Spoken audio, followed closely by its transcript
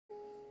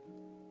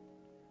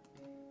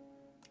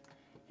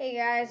Hey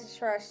guys,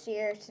 it's Rusty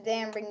here.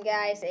 Today I'm bringing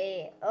guys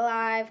a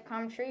live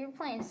commentary. We're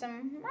playing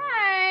some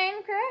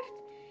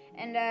Minecraft.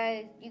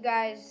 And you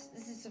guys,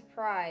 this is a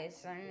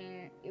surprise. I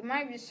mean, you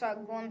might have just saw a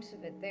glimpse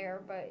of it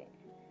there, but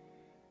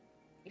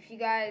if you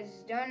guys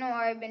don't know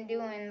what I've been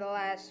doing the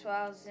last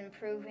while, I was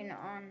improving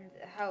on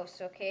the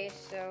house, okay?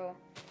 So,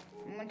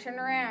 I'm gonna turn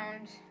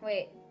around.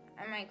 Wait,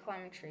 I might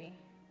climb a tree.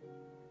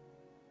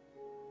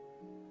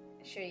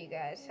 Show you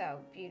guys how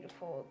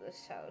beautiful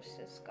this house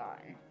has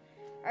gotten.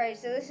 Alright,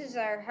 so this is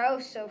our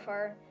house so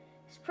far.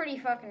 It's pretty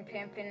fucking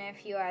pimpin'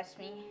 if you ask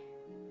me.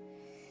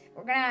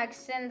 We're gonna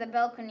extend the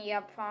balcony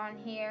up on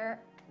here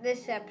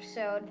this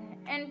episode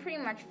and pretty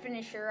much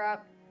finish her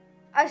up.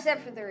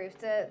 Except for the roof.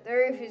 The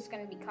roof is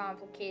gonna be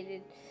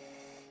complicated.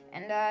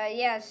 And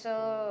yeah,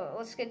 so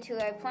let's get to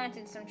it. I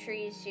planted some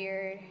trees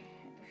here.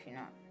 If you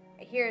know,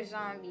 I hear a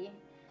zombie.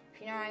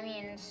 If you know what I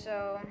mean.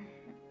 So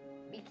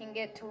we can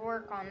get to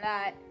work on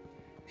that.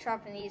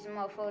 Chopping these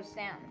mofos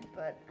down.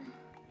 But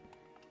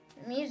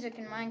music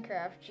in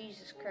Minecraft,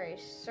 Jesus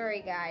Christ.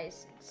 Sorry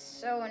guys, it's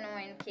so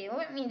annoying. Okay,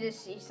 let me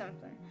just see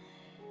something.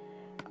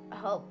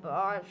 Help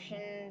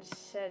options,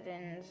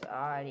 settings,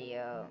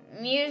 audio,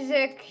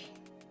 music.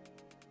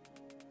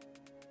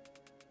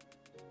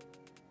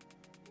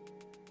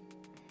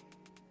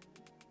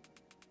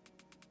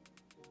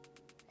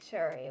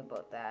 Sorry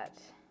about that.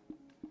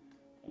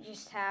 I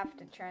just have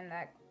to turn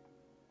that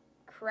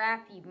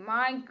crappy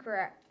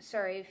Minecraft.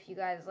 Sorry if you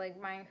guys like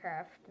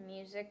Minecraft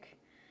music.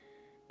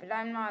 But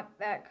I'm not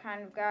that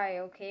kind of guy,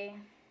 okay?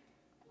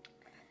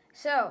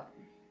 So,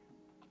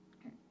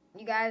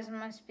 you guys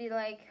must be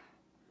like,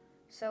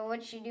 so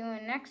what you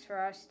doing next,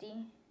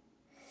 Rusty?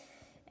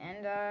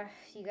 And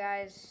you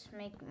guys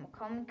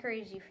call me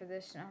crazy for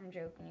this. No, I'm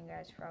joking. You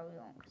guys probably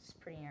won't, because it's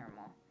pretty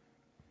normal.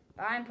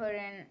 But I'm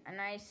putting a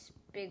nice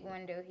big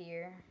window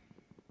here.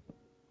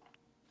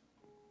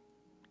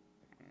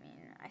 I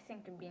mean, I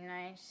think it'd be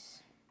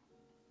nice.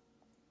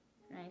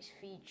 Nice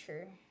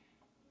feature.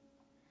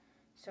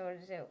 So what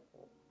is it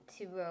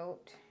to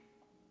vote?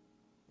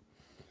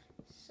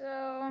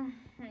 So,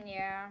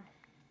 yeah.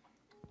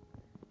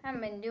 Haven't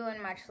been doing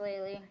much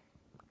lately.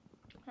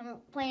 I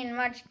haven't playing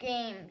much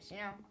games, you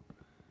know.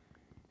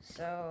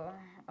 So,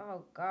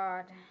 oh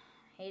god.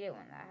 Hate it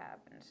when that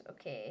happens.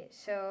 Okay,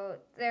 so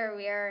there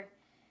we are.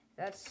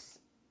 That's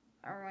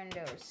our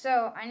windows.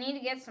 So, I need to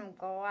get some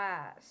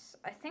glass.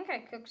 I think I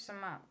cooked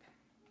some up.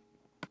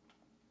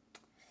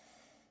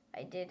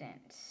 I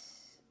didn't.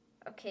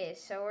 Okay,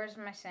 so where's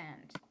my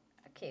sand?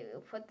 Okay, we'll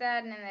put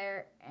that in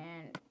there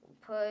and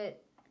put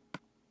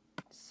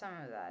some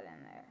of that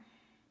in there.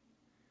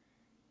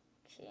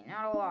 Okay,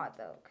 not a lot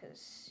though,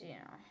 because, you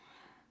know,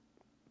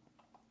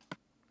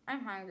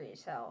 I'm hungry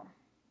as hell.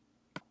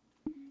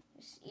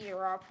 Just eat a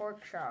raw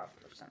pork chop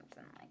or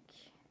something like.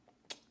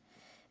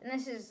 And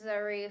this is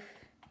the roof.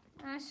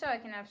 So I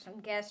can have some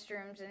guest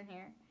rooms in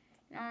here.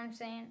 You know what I'm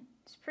saying?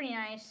 It's pretty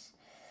nice.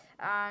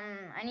 I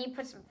need to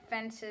put some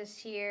fences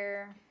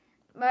here.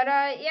 But,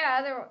 yeah,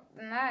 other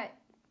than that.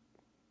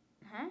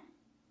 Huh?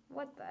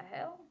 What the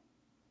hell?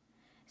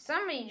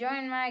 Somebody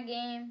joined my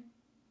game.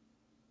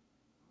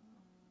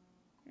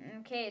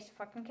 Okay, it's a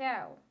fucking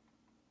cow.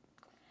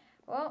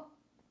 Well,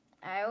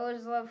 I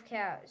always love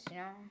cows, you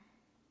know.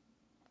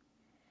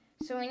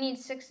 So we need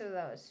 6 of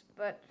those.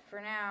 But for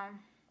now,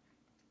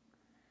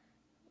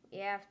 we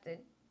have to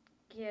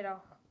get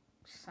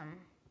some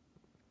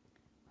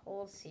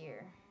holes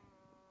here.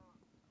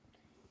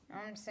 You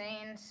know what I'm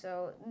saying?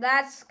 So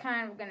that's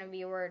kind of going to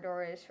be where a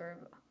door is for...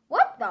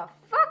 What the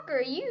fuck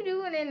are you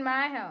doing in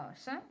my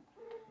house, huh?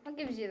 What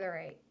gives you the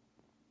right?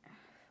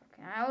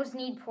 I always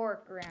need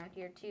pork around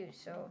here too,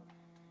 so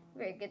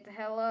we better get the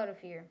hell out of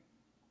here.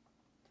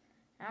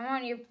 I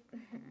want you... Oh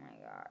my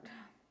god.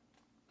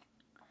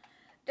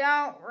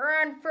 Don't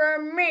run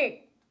from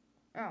me!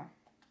 Oh,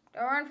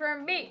 don't run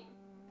from me!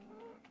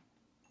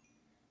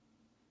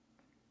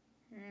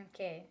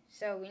 Okay,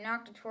 so we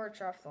knocked a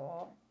torch off the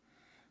wall,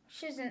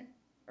 which isn't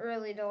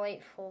really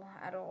delightful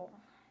at all.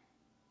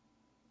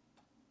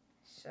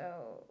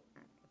 So,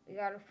 we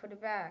gotta put it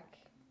back.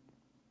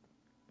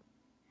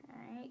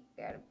 Alright,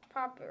 gotta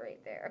pop it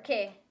right there.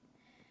 Okay,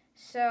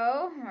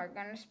 so we're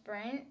gonna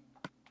sprint,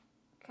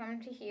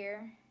 come to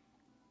here.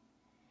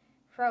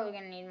 Probably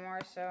gonna need more,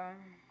 so.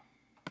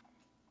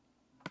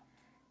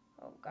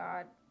 Oh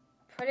god.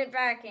 Put it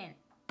back in.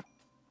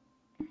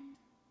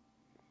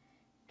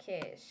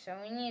 Okay, so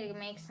we need to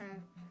make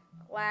some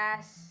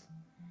glass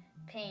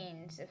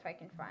panes if I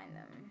can find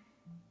them.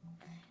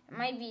 It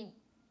might be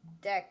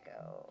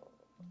deco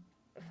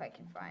if I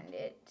can find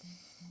it.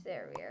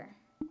 There we are.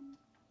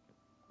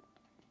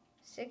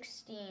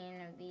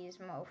 16 of these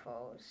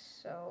mofos.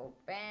 So,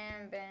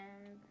 bam,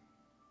 bam.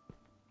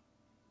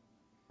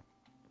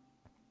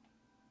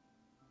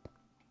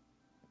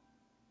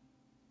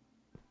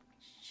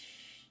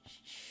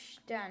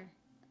 Done.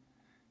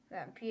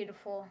 That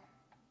beautiful.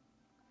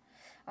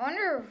 I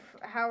wonder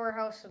how our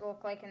house would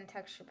look like in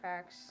texture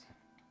packs.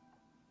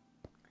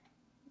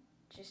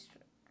 Just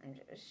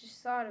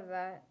thought of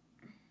that.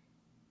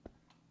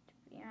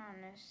 To be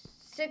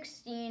honest.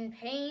 16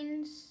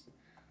 panes.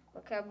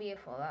 Look how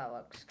beautiful that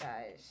looks,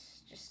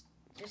 guys.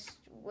 Just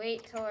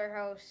wait till our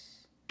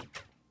house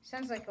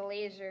sounds like a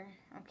laser.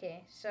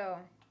 Okay, so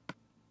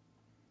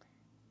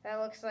that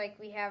looks like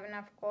we have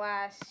enough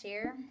glass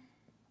here.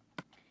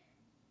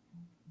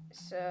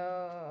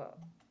 So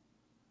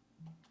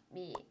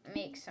we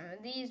make some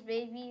of these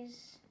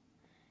babies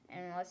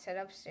and let's head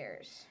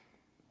upstairs.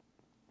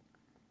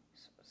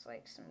 So it's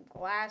like some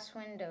glass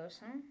windows,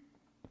 huh?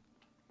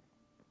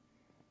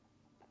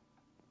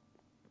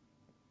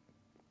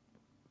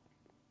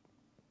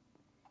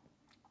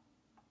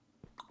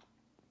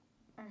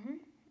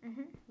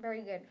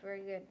 Very good,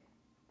 very good.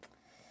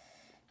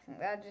 I think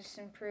that just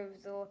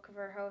improves the look of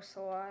our house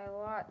a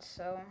lot.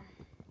 So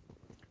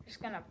I'm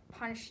just gonna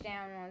punch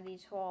down one of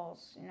these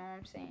walls, you know what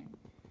I'm saying?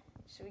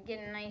 So we get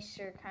a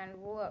nicer kind of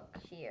look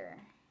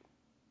here.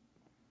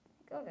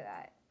 Look at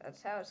that.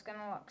 That's how it's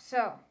gonna look.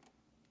 So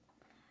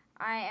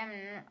I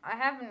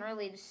haven't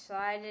really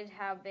decided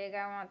how big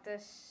I want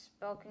this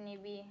balcony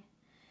to be.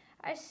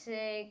 I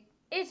say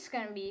it's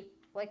gonna be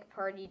like a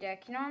party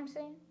deck, you know what I'm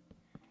saying?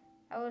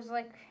 I was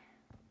like,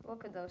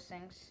 look at those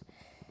things.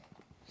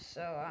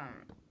 So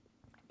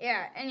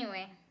yeah,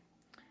 anyway.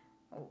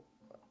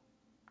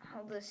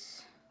 I'll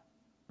just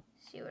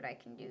see what I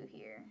can do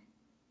here.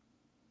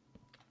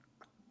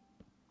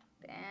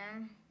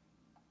 Bam.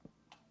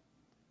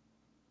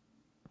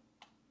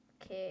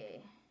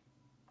 Okay.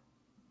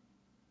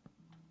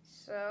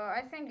 So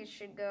I think it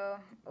should go.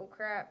 Oh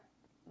crap.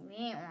 We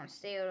ain't want to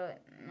stay out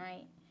at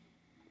night.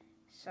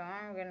 So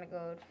I'm gonna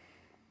go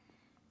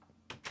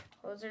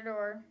close the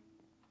door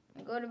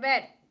and go to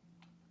bed.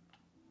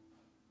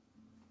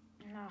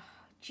 Oh,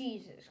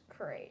 Jesus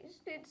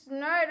Christ. It's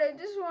night. I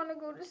just want to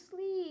go to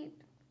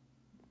sleep.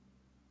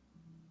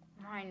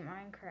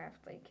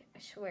 Minecraft, like, I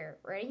swear.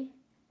 Ready?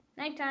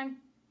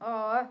 Nighttime.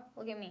 Oh,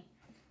 look at me.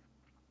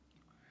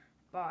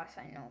 Boss,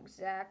 I know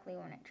exactly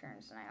when it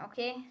turns night.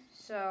 Okay,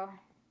 so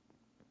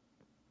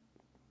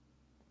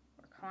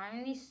we're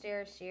climbing these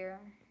stairs here.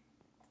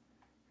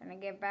 Gonna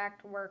get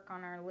back to work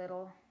on our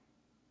little.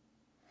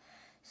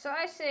 So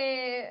I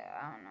say,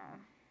 I don't know.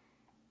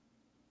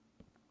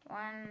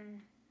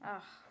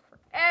 For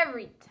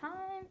every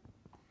time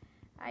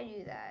I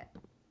do that.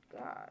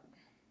 God.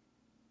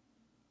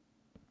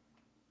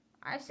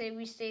 I say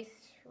we stay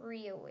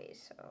 3 away,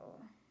 so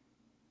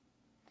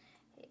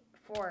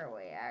 4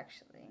 away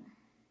actually.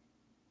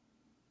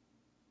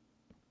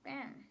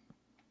 Bam.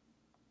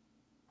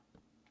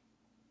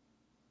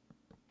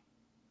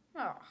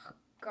 Oh,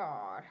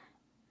 God.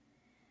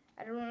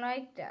 I don't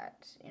like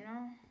that, you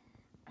know?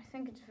 I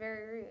think it's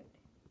very rude.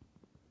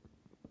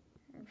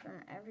 And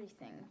from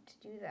everything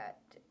to do that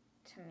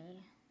to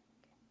me.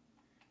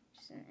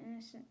 Just an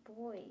innocent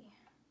boy.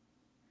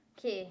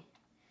 Okay.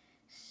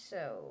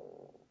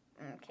 So,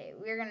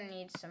 we're gonna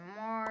need some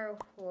more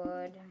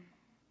wood.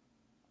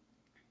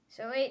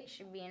 So 8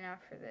 should be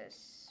enough for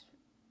this.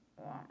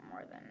 A lot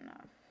more than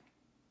enough.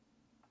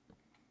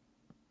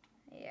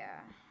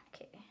 Yeah,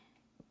 okay.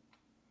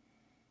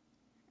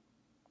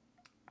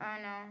 Oh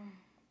no.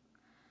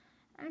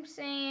 I'm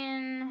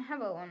saying, how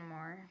about one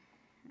more?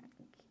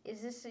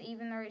 Is this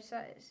even the right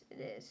size? It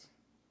is.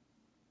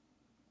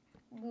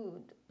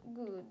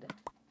 Good.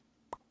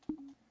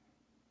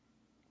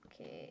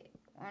 Okay,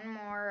 one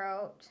more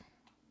out.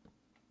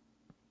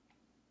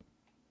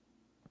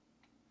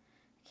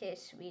 Okay,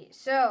 sweet.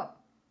 So,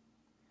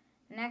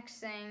 next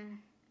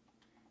thing,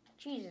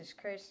 Jesus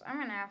Christ, I'm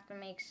gonna have to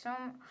make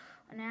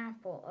an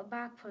apple, a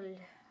backpull.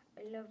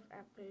 I love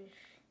apples.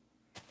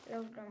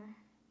 Love them.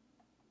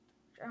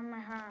 They're my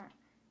heart.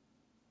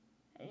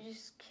 I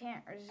just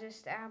can't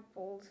resist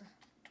apples.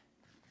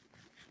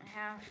 I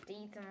have to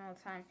eat them all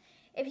the time.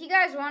 If you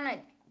guys want to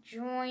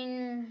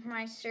join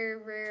my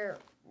server,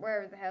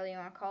 wherever the hell you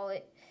want to call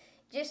it,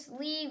 just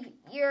leave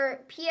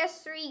your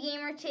PS3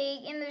 gamer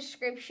tag in the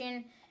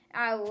description.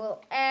 I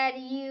will add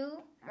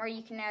you, or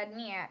you can add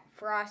me at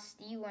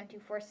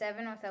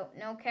Frosty1247 without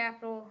no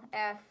capital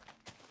F.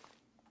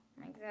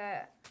 Like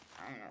that.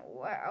 I don't know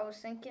what I was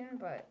thinking,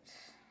 but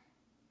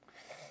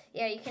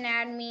yeah, you can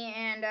add me,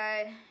 and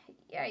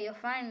yeah, you'll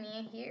find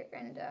me here,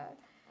 and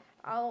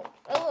oh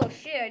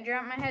shit, I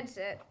dropped my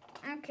headset.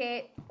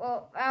 Okay,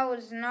 well, that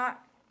was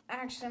not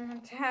actually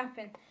meant to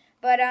happen,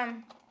 but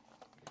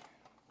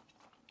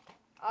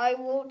I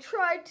will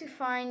try to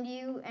find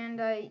you, and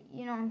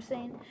you know what I'm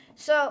saying.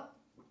 So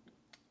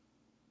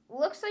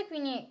looks like we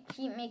need to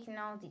keep making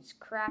all these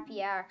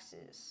crappy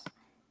axes.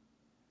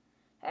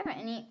 I have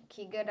any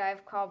good. I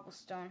have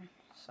cobblestone,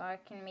 so I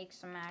can make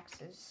some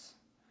axes.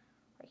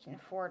 I can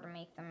afford to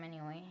make them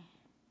anyway.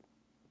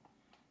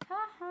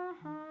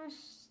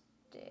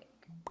 Stick.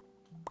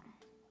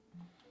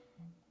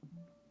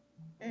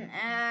 An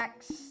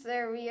axe.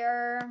 There we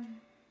are.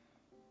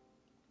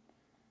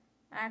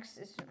 Axe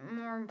is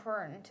more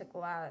important to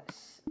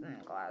glass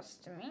than glass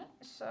to me,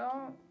 so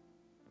I'll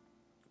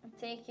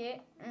take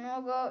it and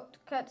we'll go to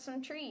cut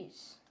some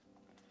trees.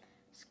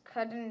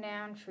 Cutting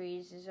down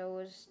trees is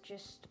always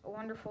just a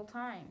wonderful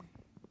time.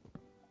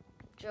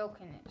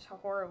 Joking, it's a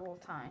horrible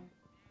time.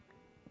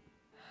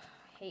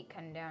 hate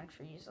cutting down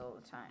trees all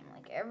the time.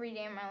 Like, every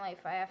day of my life,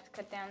 I have to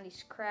cut down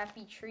these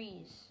crappy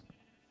trees.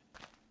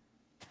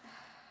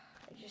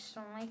 I just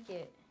don't like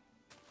it.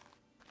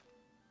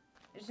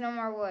 There's no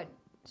more wood,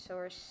 so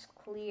we're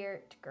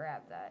clear to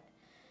grab that.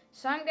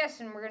 So I'm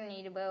guessing we're going to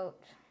need about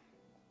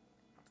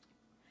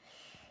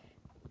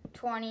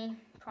 20,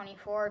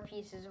 24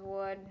 pieces of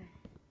wood.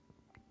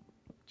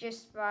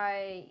 Just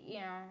by,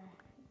 you know,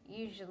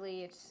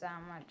 usually it's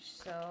that much,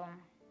 so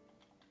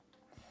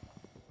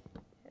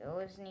I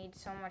always need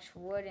so much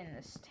wood in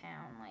this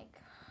town. Like,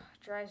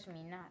 it drives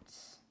me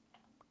nuts.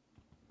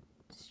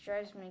 It just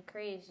drives me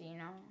crazy, you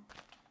know.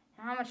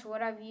 And how much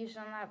wood I've used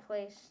on that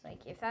place.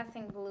 Like, if that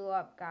thing blew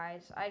up,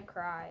 guys, I'd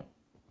cry.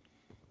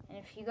 And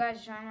if you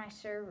guys join my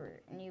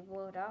server and you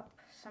blow it up,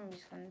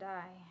 somebody's gonna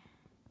die.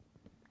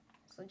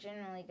 It's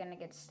legitimately gonna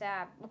get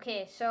stabbed.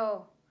 Okay,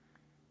 so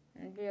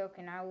I'm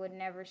joking. I would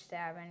never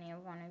stab any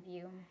of one of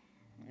you.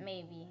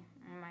 Maybe.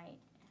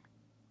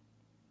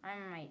 I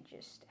might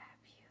just stab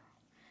you.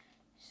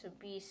 So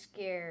be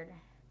scared.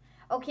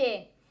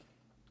 Okay.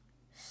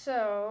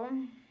 So,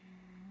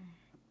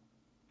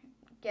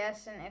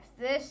 guessing if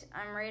this,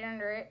 I'm right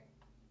under it.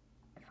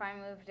 If I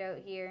moved out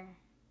here.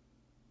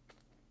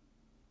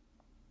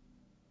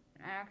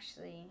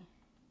 Actually,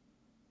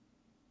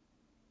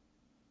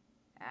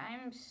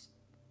 I'm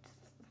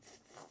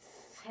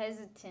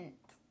hesitant.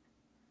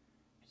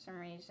 For some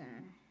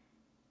reason.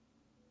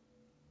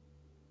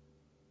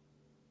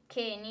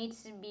 Okay, it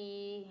needs to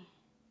be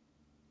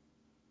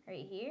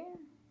right here.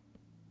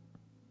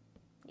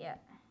 Yeah.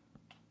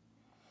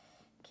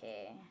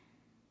 Okay.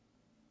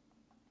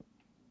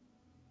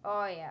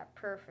 Oh yeah,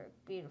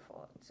 perfect,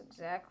 beautiful. It's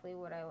exactly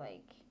what I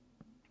like.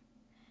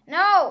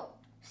 No!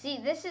 See,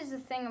 this is the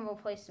thing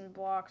about placing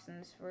blocks in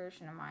this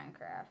version of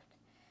Minecraft.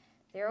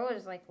 They're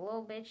always like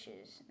little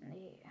bitches, and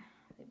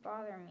they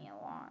bother me a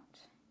lot.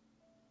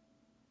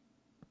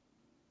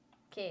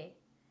 Okay,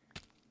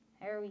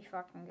 there we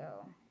fucking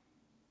go.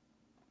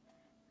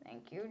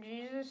 Thank you,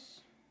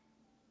 Jesus.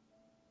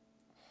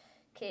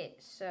 Okay,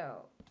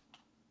 so,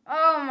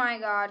 oh my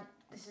god,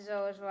 this is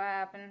always what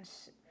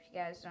happens, if you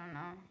guys don't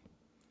know.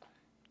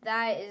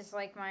 That is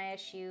like my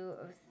issue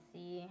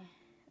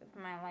of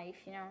my life,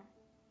 you know.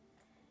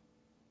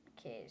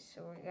 Okay,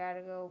 so we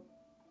gotta go,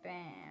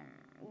 bam.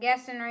 I'm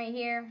guessing right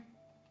here.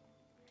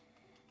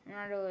 I'm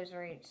not always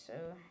right, so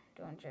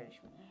don't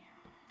judge me.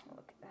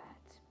 Look at that,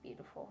 it's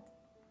beautiful.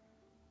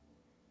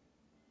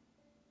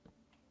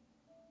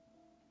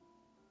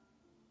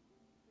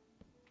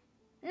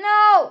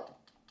 No!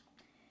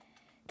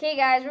 Okay,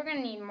 guys, we're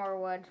gonna need more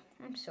wood.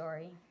 I'm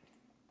sorry.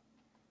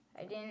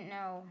 I didn't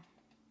know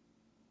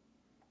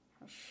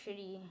how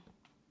shitty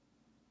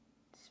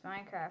this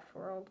Minecraft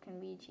world can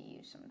be to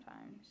you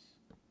sometimes.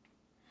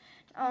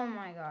 Oh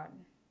my god.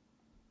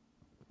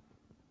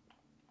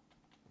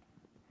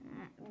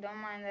 Don't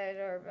mind that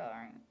doorbell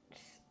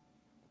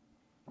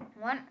ring.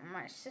 One of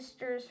my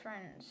sister's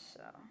friends,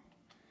 so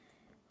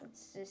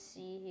let's just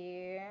see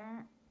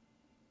here.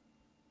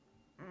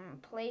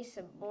 Place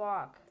a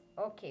block.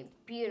 Okay,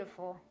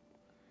 beautiful.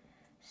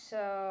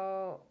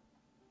 So,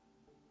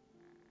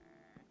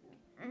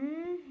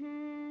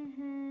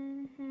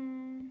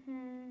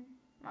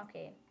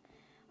 okay.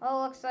 Well,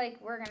 it looks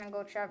like we're gonna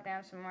go chop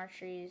down some more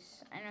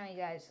trees. I know you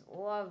guys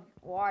love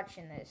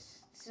watching this.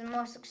 It's the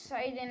most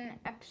exciting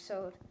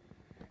episode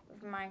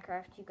of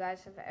Minecraft you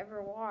guys have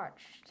ever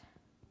watched.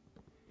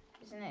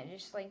 Isn't it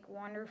just like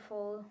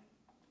wonderful?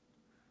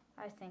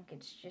 I think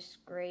it's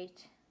just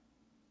great.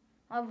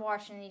 I love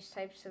watching these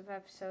types of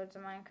episodes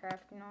of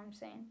Minecraft, you know what I'm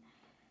saying?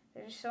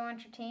 They're just so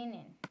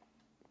entertaining.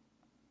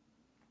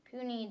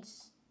 Who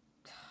needs,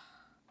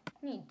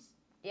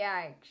 yeah,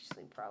 I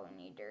actually probably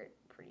need dirt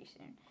pretty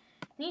soon.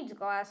 Needs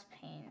glass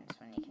panes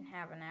when you can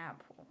have an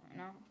apple, you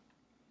know?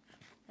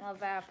 I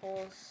love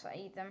apples. I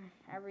eat them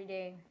every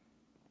day.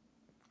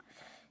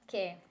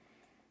 Okay.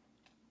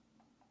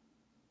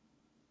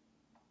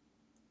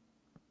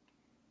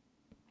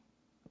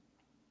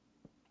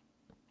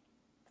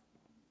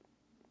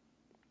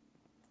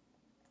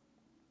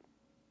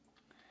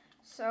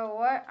 So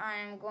what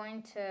I'm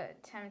going to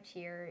attempt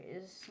here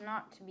is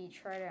not to be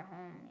tried at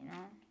home, you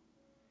know?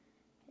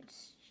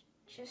 It's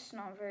just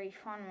not very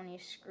fun when you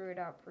screw it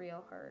up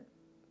real hard.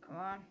 Come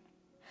on.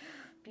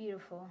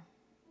 Beautiful.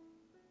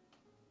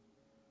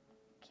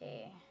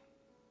 Okay.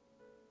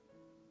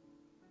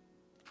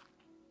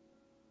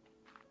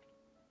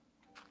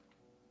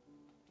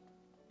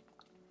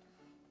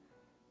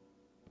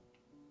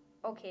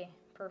 Okay,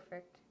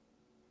 perfect.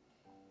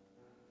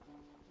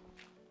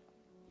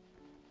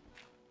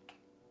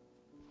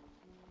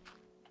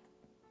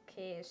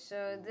 Okay,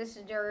 so this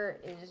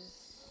dirt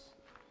is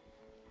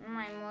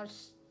my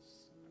most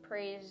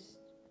praised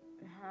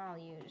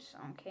values,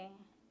 okay?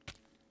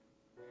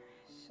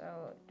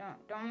 So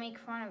don't make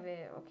fun of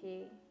it,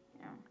 okay?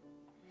 Yeah.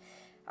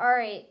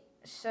 Alright,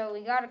 so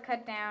we gotta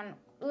cut down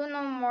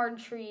uno more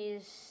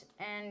trees,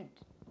 and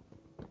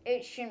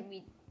it shouldn't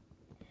be,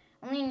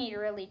 only need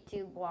really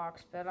 2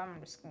 blocks, but I'm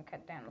just gonna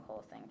cut down the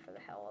whole thing for the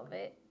hell of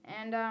it.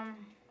 And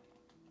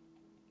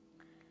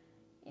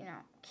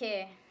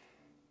Okay.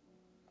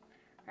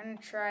 I'm gonna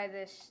try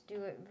this,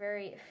 do it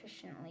very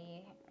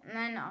efficiently, and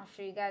then I'll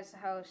show you guys the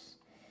house.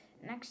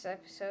 Next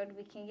episode,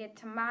 we can get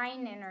to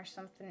mining or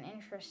something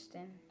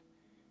interesting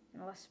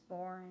and less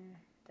boring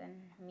than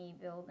me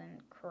building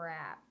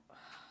crap.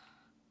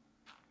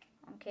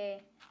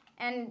 Okay,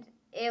 and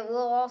it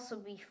will also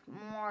be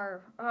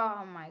more,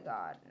 oh my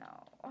god,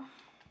 no.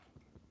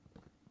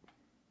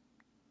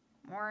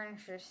 More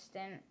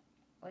interesting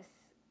with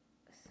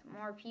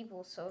more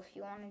people, so if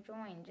you want to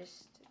join,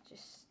 just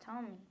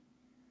tell me.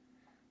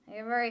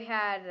 I've already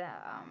had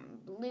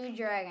Blue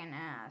Dragon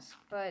ask,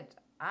 but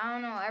I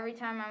don't know, every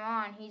time I'm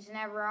on, he's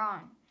never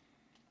on.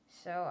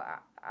 So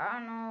I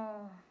don't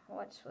know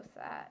what's with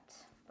that,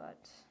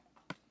 but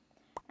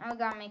now we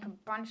gotta make a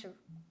bunch of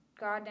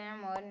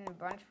goddamn wood and a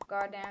bunch of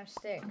goddamn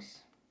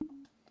sticks.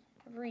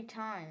 Every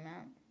time,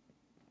 man.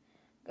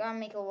 Gotta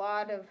make a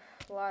lot of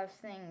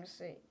things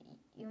that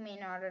you may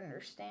not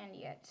understand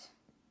yet.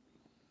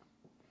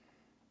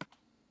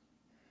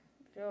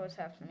 You always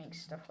have to make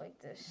stuff like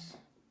this.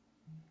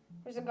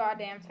 Where's the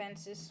goddamn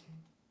fences?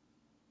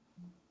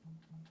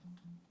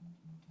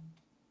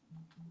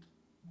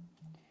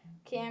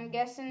 Okay, I'm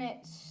guessing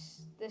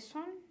it's this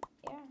one?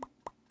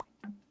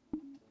 Yeah.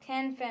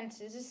 10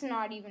 fences. This is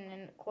not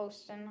even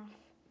close enough.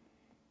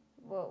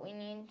 What we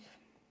need.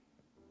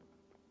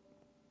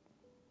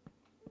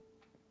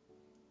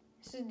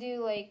 This would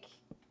do like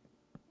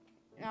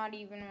not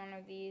even one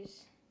of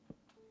these.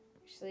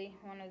 Actually,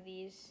 one of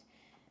these.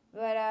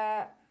 But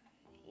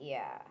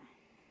yeah.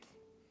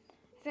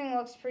 I think it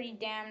looks pretty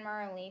damn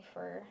gnarly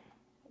for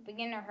a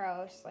beginner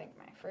house, like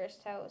my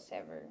first house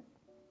ever.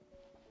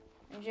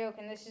 I'm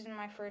joking, this isn't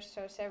my first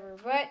house ever,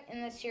 but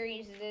in the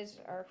series it is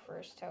our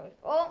first house.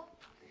 Well,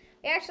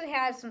 we actually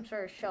had some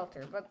sort of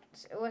shelter, but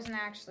it wasn't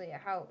actually a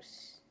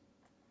house.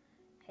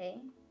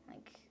 Hey,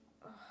 like,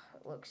 oh,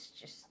 it looks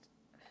just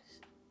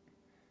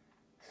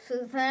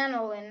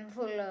phenomenal and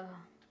full of...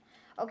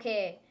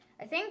 Okay,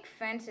 I think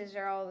fences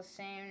are all the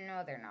same.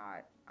 No, they're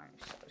not. I'm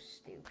so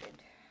stupid.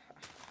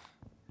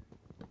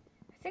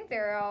 I think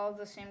they're all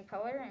the same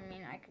color. I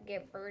mean, I could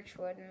get birch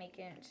wood and make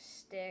it into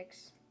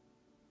sticks.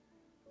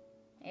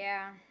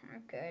 Yeah,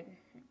 I'm good.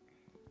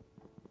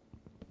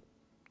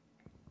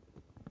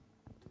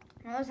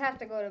 I always have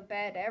to go to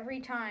bed every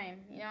time,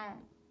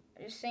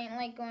 I just ain't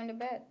like going to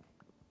bed.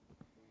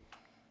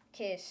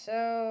 Okay,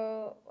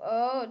 so...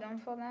 Oh, don't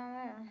fall down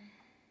there.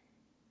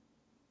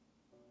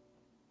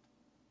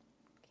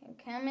 Okay,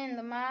 come in,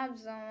 the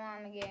mobs don't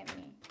want to get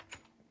me.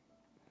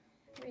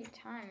 Every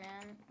time,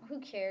 man. Who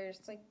cares?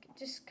 Like,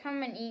 just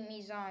come and eat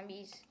me,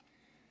 zombies.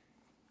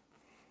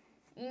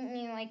 Eat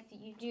me like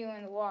you do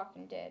in The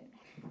Walking Dead.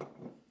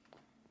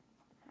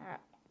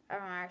 I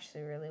don't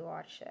actually really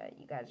watch that.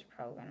 You guys are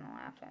probably gonna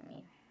laugh at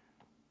me.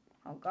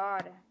 Oh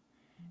god.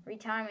 Every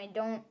time I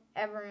don't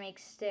ever make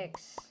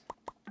sticks.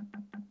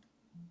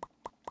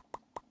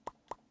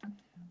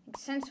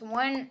 Since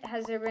when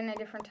has there been a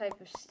different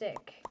type of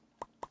stick?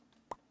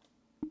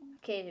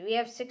 Okay, we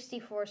have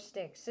 64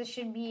 sticks. This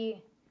should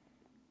be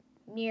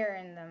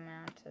nearing the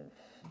amount of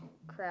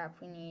crap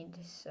we need,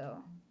 so.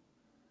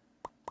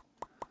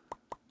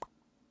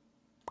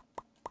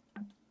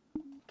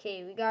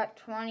 Okay, we got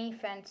 20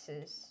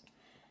 fences.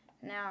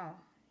 Now,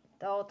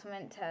 the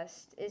ultimate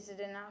test. Is it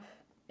enough?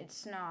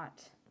 It's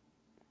not.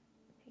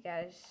 You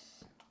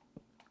guys,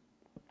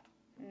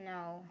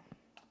 no.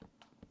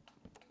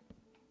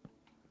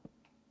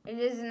 It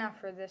is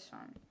enough for this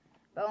one,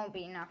 but it won't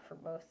be enough for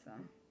both of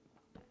them.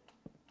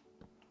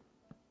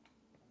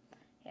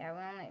 Yeah, we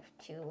only have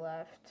 2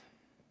 left.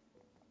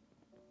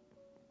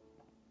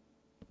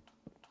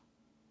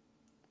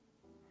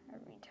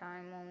 Every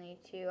time we'll need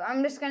 2.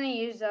 I'm just going to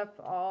use up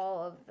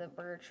all of the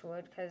birch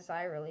wood because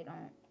I really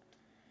don't.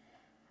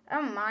 I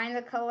don't mind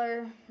the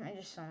color. I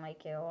just don't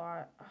like it a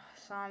lot. Ugh,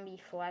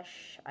 zombie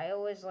flesh. I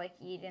always like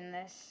eating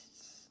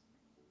this.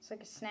 It's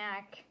like a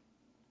snack.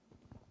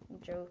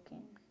 I'm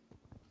joking.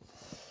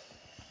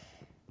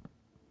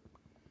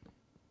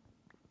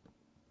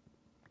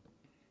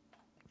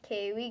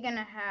 Okay, we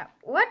gonna have...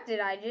 What did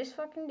I just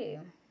fucking do?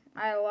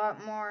 I had a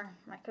lot more.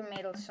 I could have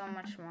made so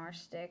much more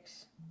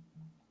sticks.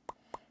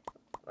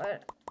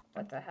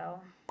 What the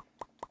hell?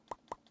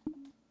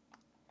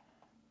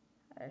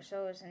 There's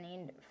always a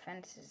need of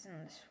fences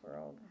in this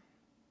world.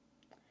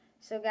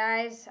 So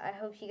guys, I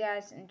hope you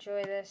guys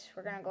enjoy this.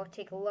 We're gonna go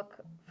take a look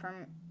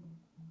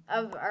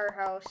of our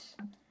house.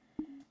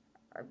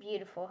 Our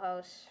beautiful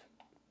house.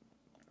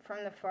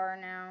 From the far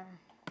now.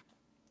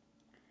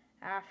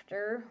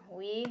 After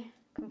we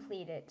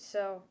complete it.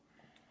 So,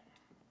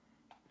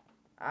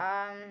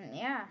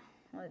 yeah.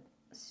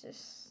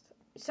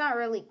 It's not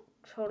really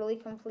totally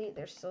complete.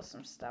 There's still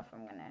some stuff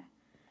I'm gonna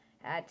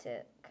add to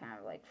it, kind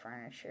of like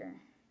furniture.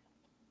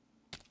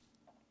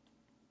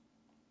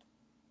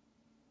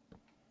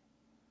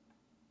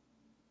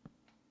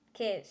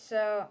 Okay,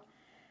 so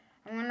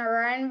I'm gonna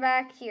run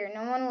back here.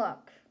 No one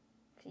look.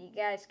 You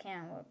guys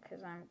can't look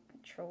because I'm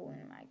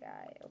controlling my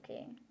guy,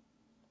 okay?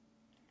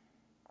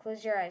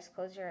 Close your eyes,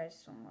 close your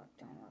eyes. Don't look,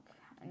 don't look.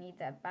 I need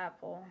that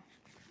apple.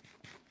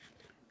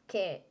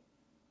 Okay,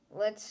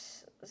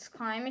 let's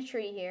climb a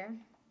tree here.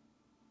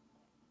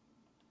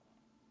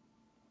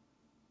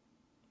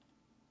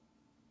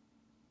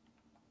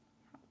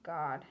 Oh,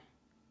 God.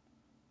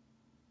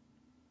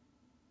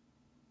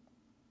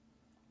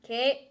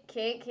 Okay.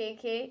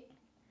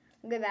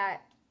 Look at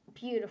that.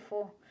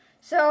 Beautiful.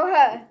 So,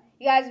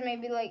 you guys may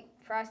be like,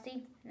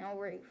 Frosty, no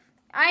roof.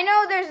 I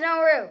know there's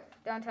no roof.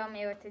 Don't tell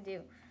me what to do.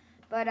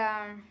 But,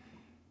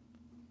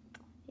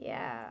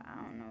 yeah, I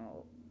don't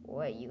know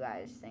what you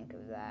guys think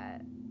of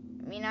that.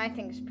 I mean, I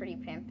think it's pretty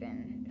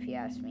pimpin', if you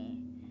ask me.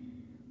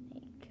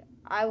 Like,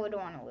 I would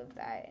want to live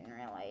that in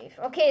real life.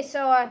 Okay,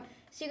 so,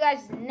 see you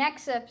guys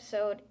next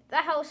episode. The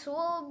house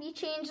will be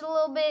changed a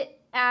little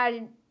bit.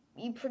 Added,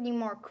 be pretty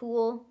more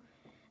cool,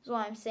 is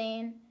what I'm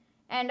saying.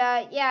 And,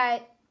 yeah,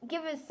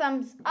 give it a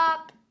thumbs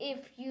up if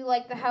you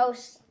like the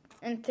house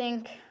and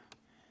think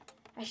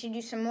I should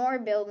do some more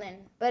building.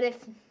 But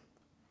if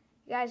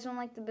you guys don't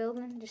like the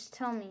building, just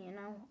tell me,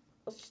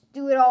 Let's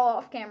do it all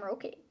off camera.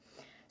 Okay.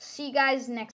 See you guys next